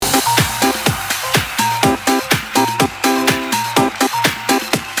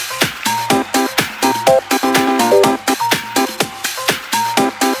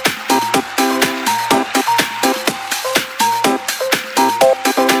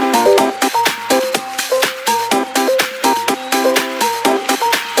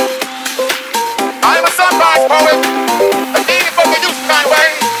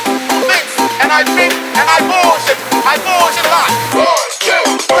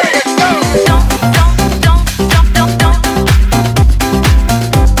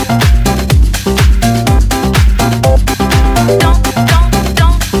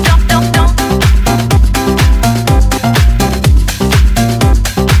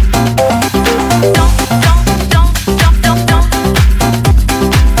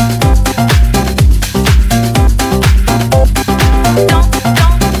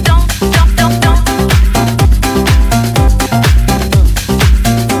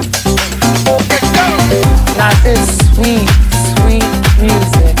this sweet, sweet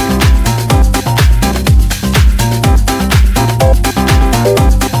music.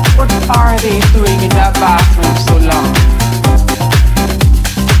 What are they doing in that bathroom so long?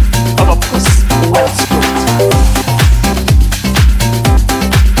 Of a puss Wall Street.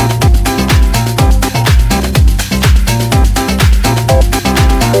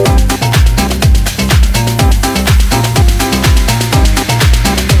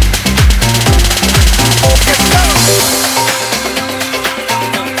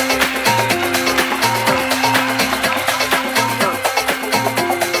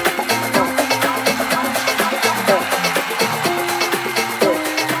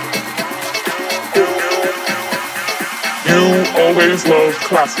 Always loved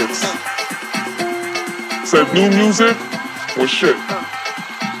classics. Said new music was shit.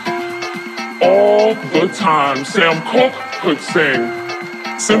 All the time, Sam Cooke could sing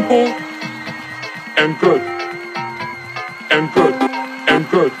simple and good, and good, and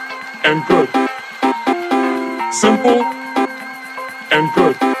good, and good. Simple and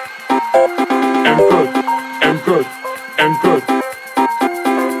good, and good, and good, and good.